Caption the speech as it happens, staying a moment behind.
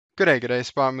G'day,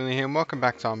 Spartan Millie here, and welcome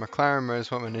back to our McLaren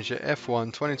Motorsport Manager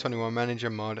F1 2021 Manager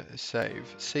Mod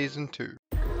Save Season 2.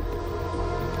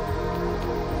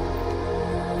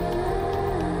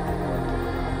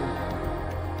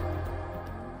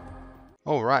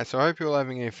 Alright, so I hope you're all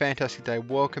having a fantastic day.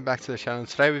 Welcome back to the channel.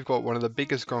 Today we've got one of the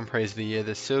biggest Grand Prix of the year,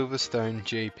 the Silverstone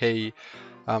GP.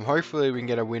 Hopefully we can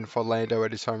get a win for Lando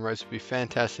at his home race. It would be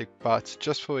fantastic. But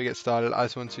just before we get started, I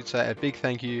just want to say a big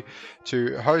thank you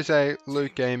to Jose,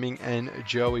 Luke Gaming and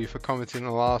Joey for commenting in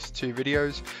the last two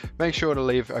videos. Make sure to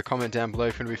leave a comment down below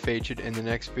if you want to be featured in the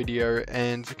next video,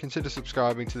 and consider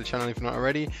subscribing to the channel if not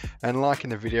already, and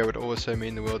liking the video would also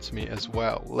mean the world to me as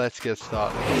well. Let's get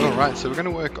started. Alright, so we're going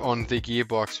to work on the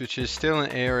gearbox, which is still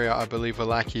an area I believe we're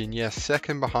lacking. Yes,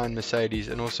 second behind Mercedes,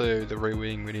 and also the rear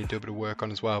wing we need to do a bit of work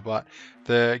on as well. But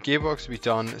the gearbox will be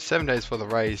done 7 days for the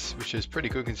race, which is pretty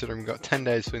good considering we've got 10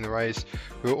 days between the race.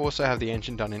 We'll also have the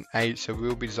engine done in 8, so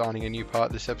we'll be designing a new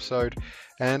part this episode.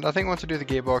 And I think once we do the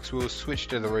gearbox, we'll switch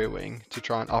to the rear wing to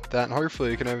try and up that, and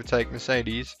hopefully we can overtake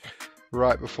Mercedes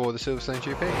right before the Silverstone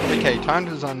GP. Okay, time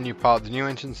to design a new part. The new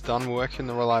engine's done, we're working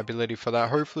the reliability for that.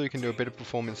 Hopefully we can do a bit of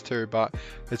performance too, but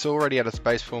it's already at its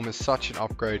base form as such an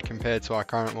upgrade compared to our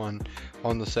current one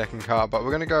on the second car. But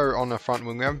we're going to go on the front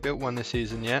wing. We haven't built one this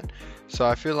season yet, so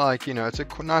I feel like, you know, it's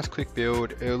a nice quick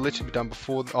build. It'll literally be done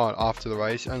before, after the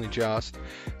race, only just,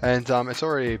 and it's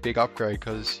already a big upgrade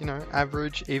because, you know,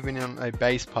 average even on a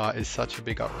base part is such a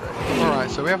big upgrade.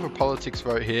 Alright, so we have a politics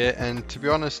vote here, and to be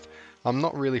honest, I'm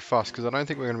not really fussed because I don't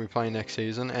think we're going to be playing next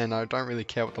season, and I don't really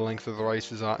care what the length of the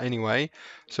races are anyway.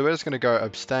 So we're just going to go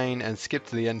abstain and skip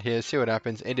to the end here, see what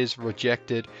happens. It is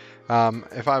rejected.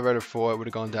 If I voted for it, would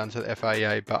have gone down to the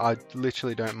FIA, but I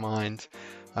literally don't mind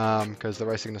because the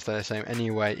race is going to stay the same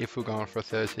anyway if we're going for a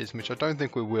third season, which I don't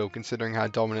think we will considering how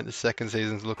dominant the second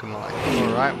season is looking like.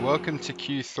 Alright, welcome to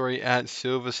Q3 at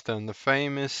Silverstone, the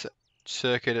famous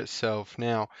circuit itself.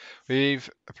 Now, we've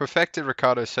perfected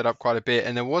Ricciardo's setup quite a bit,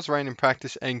 and there was rain in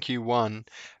practice in Q1,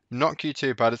 not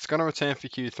Q2, but it's going to return for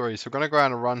Q3, so we're going to go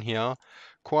out and run here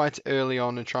quite early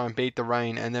on and try and beat the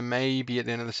rain, and then maybe at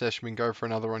the end of the session we can go for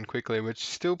another run quickly. We're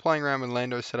still playing around with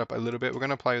Lando's setup a little bit. We're going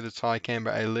to play with the tie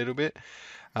camber a little bit.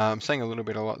 I'm saying a little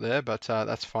bit a lot there, but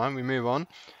that's fine. We move on.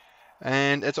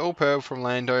 And it's all purple from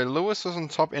Lando. Lewis was on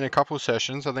top in a couple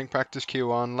sessions. I think practice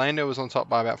Q1. Lando was on top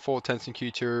by about 4 tenths in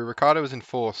Q2. Ricciardo was in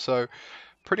 4th. So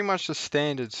pretty much the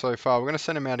standard so far. We're going to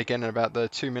send him out again at about the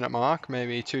 2-minute mark.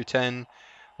 Maybe 2:10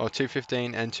 or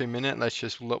 2:15 and 2 minutes. Let's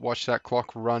just watch that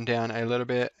clock run down a little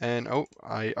bit. And oh,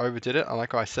 I overdid it. I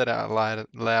like how I said it out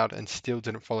loud and still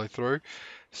didn't follow through.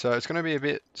 So it's going to be a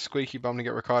bit squeaky bum to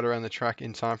get Ricciardo around the track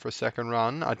in time for a second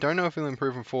run. I don't know if he'll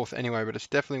improve in 4th anyway, but it's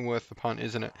definitely worth the punt,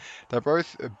 isn't it? They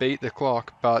both beat the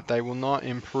clock, but they will not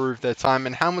improve their time.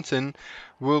 And Hamilton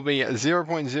will be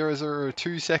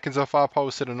 0.002 seconds off our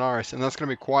pole to Norris, and that's going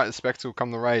to be quite a spectacle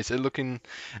come the race. It's looking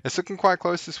quite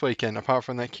close this weekend, apart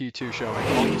from that Q2 showing.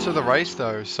 On to the race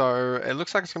though, so it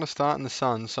looks like it's going to start in the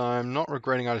sun, so I'm not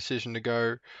regretting our decision to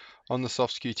go on the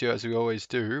softs Q2 as we always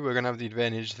do. We're going to have the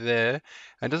advantage there.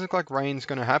 And it doesn't look like rain's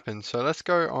going to happen. So let's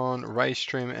go on race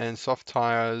trim and soft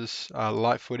tires,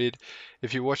 light footed.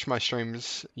 If you watch my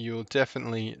streams, you'll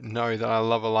definitely know that I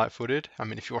love a light footed. I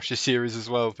mean, if you watch the series as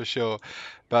well, for sure.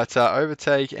 But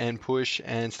overtake and push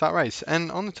and start race.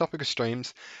 And on the topic of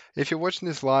streams, if you're watching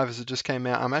this live as it just came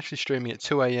out, I'm actually streaming at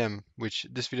 2 AM, which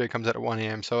this video comes out at 1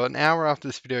 AM. So an hour after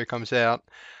this video comes out,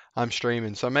 I'm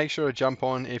streaming, so make sure to jump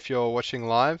on if you're watching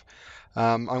live.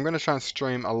 I'm going to try and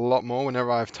stream a lot more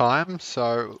whenever I have time.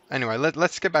 So anyway,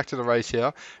 let's get back to the race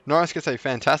here. Norris gets a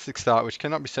fantastic start, which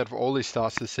cannot be said for all his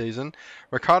starts this season.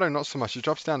 Ricciardo not so much. He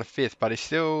drops down to 5th, but he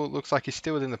still looks like he's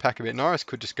still within the pack a bit. Norris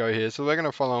could just go here, so we're going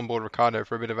to follow on board Ricciardo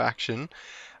for a bit of action.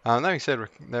 That being said,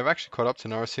 they've actually caught up to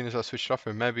Norris as soon as I switched off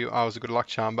him. Maybe I was a good luck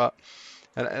charm, but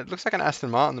it looks like an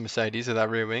Aston Martin, the Mercedes, of that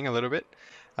rear wing a little bit.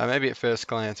 Maybe at first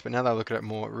glance, but now that I look at it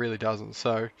more, it really doesn't.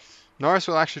 So Norris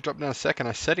will actually drop down 2nd.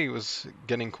 I said he was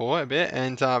getting caught a bit,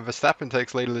 and Verstappen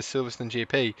takes lead of the Silverstone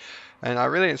GP. And I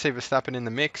really didn't see Verstappen in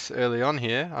the mix early on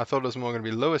here. I thought it was more going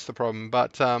to be Lewis the problem,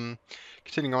 but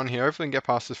continuing on here, hopefully we can get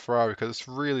past this Ferrari because it's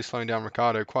really slowing down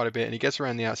Ricciardo quite a bit, and he gets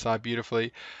around the outside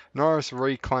beautifully. Norris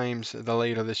reclaims the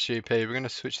lead of this GP. We're going to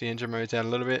switch the engine modes out a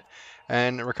little bit,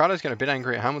 and Ricciardo's getting a bit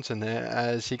angry at Hamilton there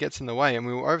as he gets in the way, and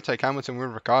we will overtake Hamilton with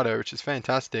Ricciardo, which is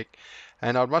fantastic.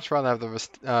 And I'd much rather have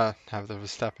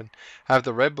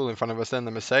the Red Bull in front of us than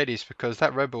the Mercedes, because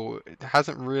that Red Bull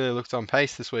hasn't really looked on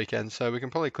pace this weekend, so we can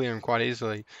probably clear him quite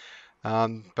easily.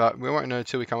 But we won't know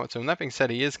until we come up to him. That being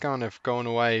said, he is kind of going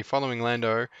away, following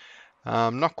Lando.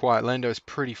 Not quite. Lando's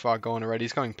pretty far gone already.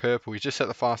 He's going purple. He's just set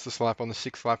the fastest lap on the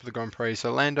 6th lap of the Grand Prix.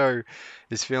 So Lando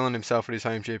is feeling himself at his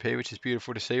home GP, which is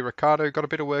beautiful to see. Ricciardo got a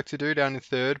bit of work to do down in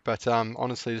 3rd, but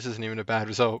honestly, this isn't even a bad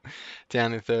result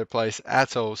down in 3rd place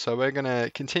at all. So we're going to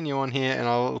continue on here, and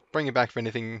I'll bring it back if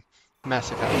anything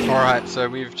massive happens. Alright, so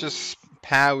we've just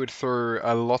powered through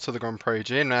a lot of the Grand Prix.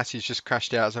 Massey's just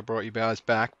crashed out as I brought you guys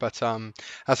back, but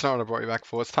that's not what I brought you back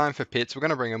for. It's time for pits. We're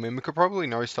going to bring him in. We could probably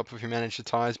no stop if we manage the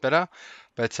tyres better,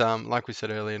 but like we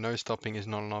said earlier, no stopping is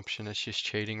not an option. It's just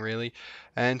cheating, really.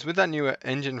 And with that new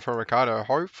engine for Ricciardo,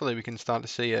 hopefully we can start to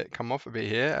see it come off a bit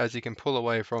here as he can pull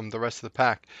away from the rest of the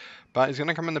pack. But he's going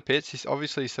to come in the pits. He's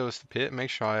obviously still has the pit.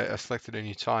 Make sure I selected a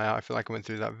new tyre. I feel like I went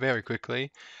through that very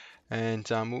quickly. And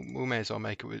we may as well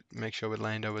make sure with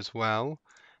Lando as well.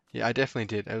 Yeah, I definitely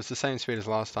did. It was the same speed as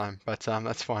last time, but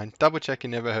that's fine. Double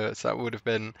checking never hurts. That would have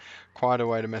been quite a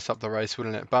way to mess up the race,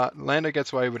 wouldn't it? But Lando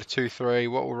gets away with a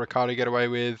 2-3. What will Ricciardo get away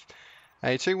with?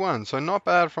 A 2-1. So not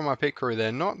bad from our pit crew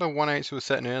there. Not the 1.8 we were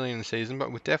setting early in the season,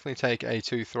 but we'd definitely take a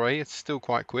 2-3. It's still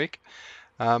quite quick.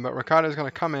 But Ricciardo's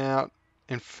going to come out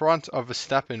in front of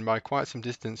Verstappen by quite some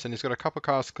distance, and he's got a couple of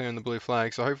cars to clear on the blue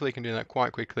flag, so hopefully he can do that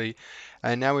quite quickly.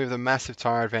 And now we have the massive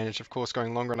tyre advantage, of course,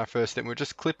 going longer on our first stint. We're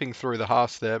just clipping through the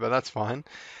Haas there, but that's fine.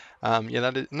 Yeah,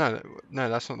 that is no,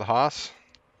 that's not the Haas.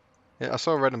 Yeah, I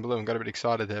saw red and blue and got a bit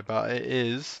excited there, but it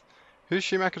is. Who's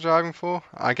Schumacher driving for?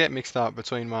 I get mixed up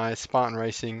between my Spartan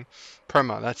Racing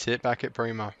Prema. That's it. Back at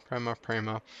Prema. I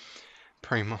feel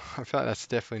like that's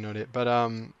definitely not it,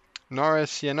 but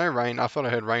Norris, yeah, no rain. I thought I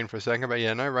heard rain for a second, but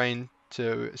yeah, no rain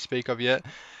to speak of yet.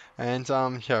 And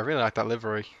yeah, I really like that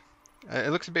livery. It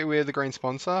looks a bit weird, the green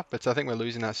sponsor, but I think we're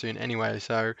losing that soon anyway,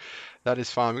 so that is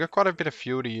fine. We've got quite a bit of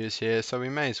fuel to use here, so we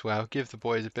may as well give the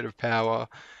boys a bit of power,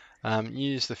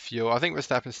 use the fuel. I think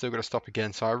Verstappen's still got to stop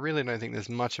again, so I really don't think there's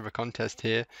much of a contest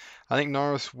here. I think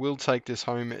Norris will take this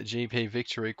home GP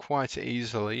victory quite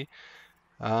easily.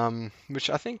 Which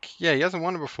I think, yeah, he hasn't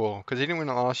won it before because he didn't win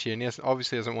it last year, and he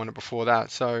obviously hasn't won it before that.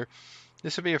 So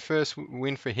this will be a first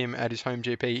win for him at his home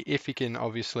GP if he can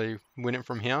obviously win it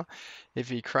from here. If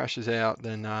he crashes out,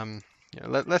 then yeah,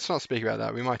 let's not speak about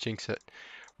that. We might jinx it.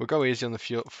 We'll go easy on the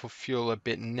fuel a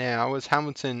bit now, as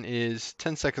Hamilton is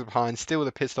 10 seconds behind, still with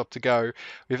a pit stop to go.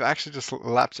 We've actually just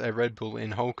lapped a Red Bull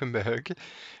in Hulkenberg,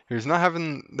 who's not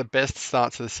having the best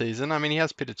start to the season. I mean, he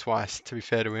has pitted twice, to be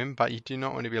fair to him, but you do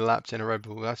not want to be lapped in a Red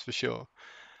Bull, that's for sure.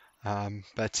 Yeah,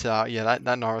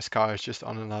 that Norris car is just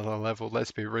on another level,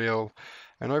 let's be real.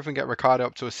 And hopefully get Ricciardo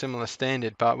up to a similar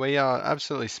standard, but we are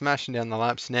absolutely smashing down the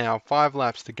laps now. 5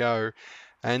 laps to go.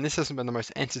 And this hasn't been the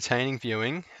most entertaining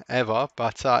viewing ever,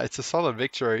 but it's a solid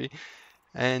victory.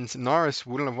 And Norris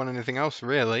wouldn't have won anything else,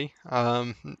 really.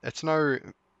 It's no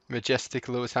majestic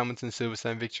Lewis Hamilton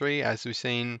Silverstone victory, as we've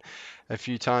seen a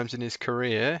few times in his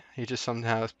career. He just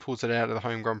somehow pulls it out of the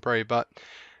home Grand Prix. But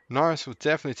Norris will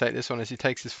definitely take this one as he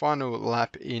takes his final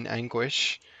lap in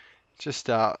anguish. Just,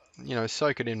 you know,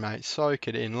 soak it in, mate. Soak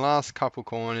it in. Last couple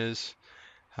corners.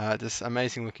 Just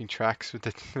amazing looking tracks with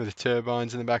the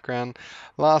turbines in the background.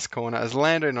 Last corner as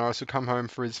Lando Norris will come home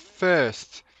for his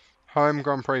first home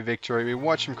Grand Prix victory. We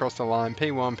watch him cross the line.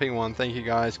 P1, thank you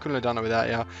guys. Couldn't have done it without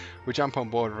you. We jump on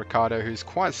board Ricciardo, who's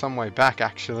quite some way back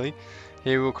actually.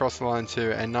 He will cross the line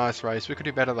too, and nice race. We could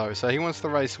do better though, so he wants the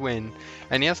race win,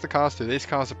 and he has the cars too. These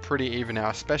cars are pretty even now,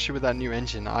 especially with that new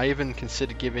engine. I even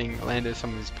considered giving Lando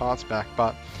some of his parts back,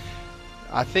 but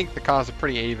I think the cars are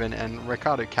pretty even, and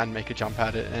Ricciardo can make a jump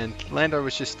at it. And Lando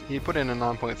was he put in a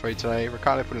 9.3 today.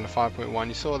 Ricciardo put in a 5.1.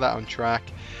 You saw that on track,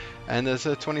 and there's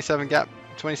a 27-second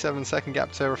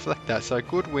gap to reflect that. So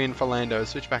good win for Lando.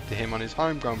 Switch back to him on his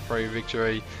home Grand Prix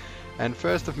victory, and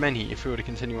first of many if we were to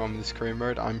continue on with this career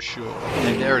mode, I'm sure.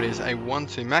 And there it is, a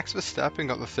 1-2. Max Verstappen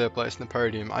got the 3rd place in the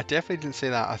podium. I definitely didn't see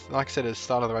that. Like I said at the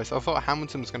start of the race, I thought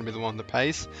Hamilton was going to be the one to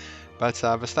pace. But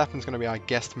Verstappen's going to be our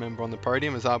guest member on the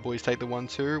podium as our boys take the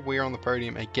 1-2. We are on the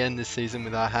podium again this season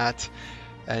with our hat.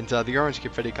 And the orange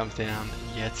confetti comes down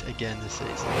yet again this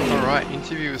season. Alright,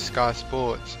 interview with Sky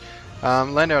Sports.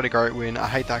 Lando had a great win. I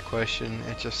hate that question.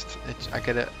 I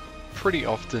get it pretty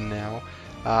often now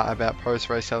about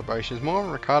post-race celebrations. More on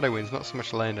Ricciardo wins, not so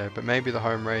much Lando, but maybe the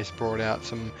home race brought out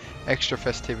some extra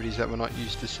festivities that we're not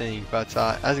used to seeing. But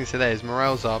as you can see there, his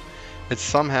morale's up. It's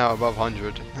somehow above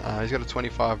 100. He's got a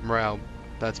 25 morale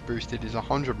that's boosted his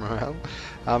 100 morale.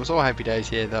 It's all happy days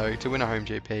here though. To win a home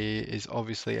GP is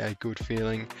obviously a good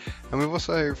feeling. And we've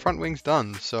also front wings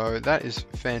done, so that is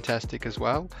fantastic as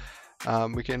well.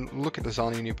 We can look at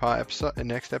designing a new part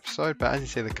next episode, but as you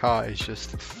see, the car is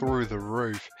just through the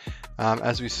roof.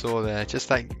 As we saw there, just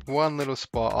that one little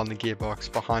spot on the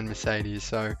gearbox behind Mercedes.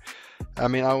 So, I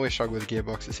mean, I always struggle with the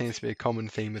gearbox. It seems to be a common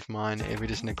theme with mine. We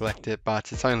just neglect it,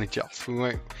 but it's only just.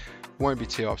 We won't be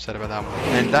too upset about that one.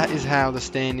 And that is how the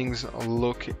standings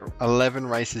look. 11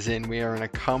 races in, we are in a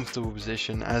comfortable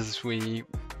position as we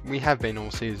have been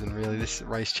all season, really. This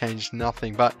race changed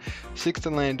nothing, but 6 to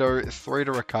Lando, 3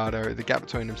 to Ricciardo. The gap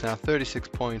between them is now 36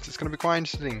 points. It's going to be quite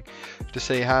interesting to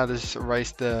see how this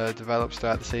race develops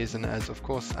throughout the season, as of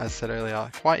course, as said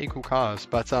earlier, quite equal cars.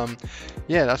 But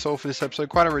yeah, that's all for this episode.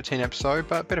 Quite a routine episode,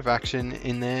 but a bit of action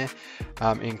in there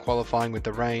in qualifying with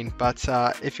the rain. But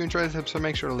if you enjoyed this episode,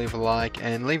 make sure to leave a like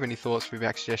and leave any thoughts,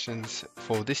 feedback, suggestions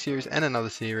for this series and another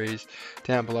series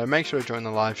down below. Make sure to join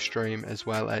the live stream as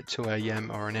well at 2 AM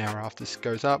or an hour after this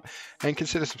goes up, and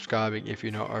consider subscribing if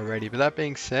you're not already. But that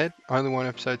being said, only one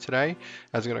episode today,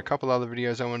 as I've got a couple other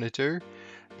videos I want to do.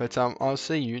 But I'll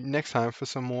see you next time for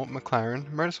some more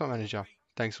McLaren Motorsport Manager.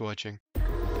 Thanks for watching.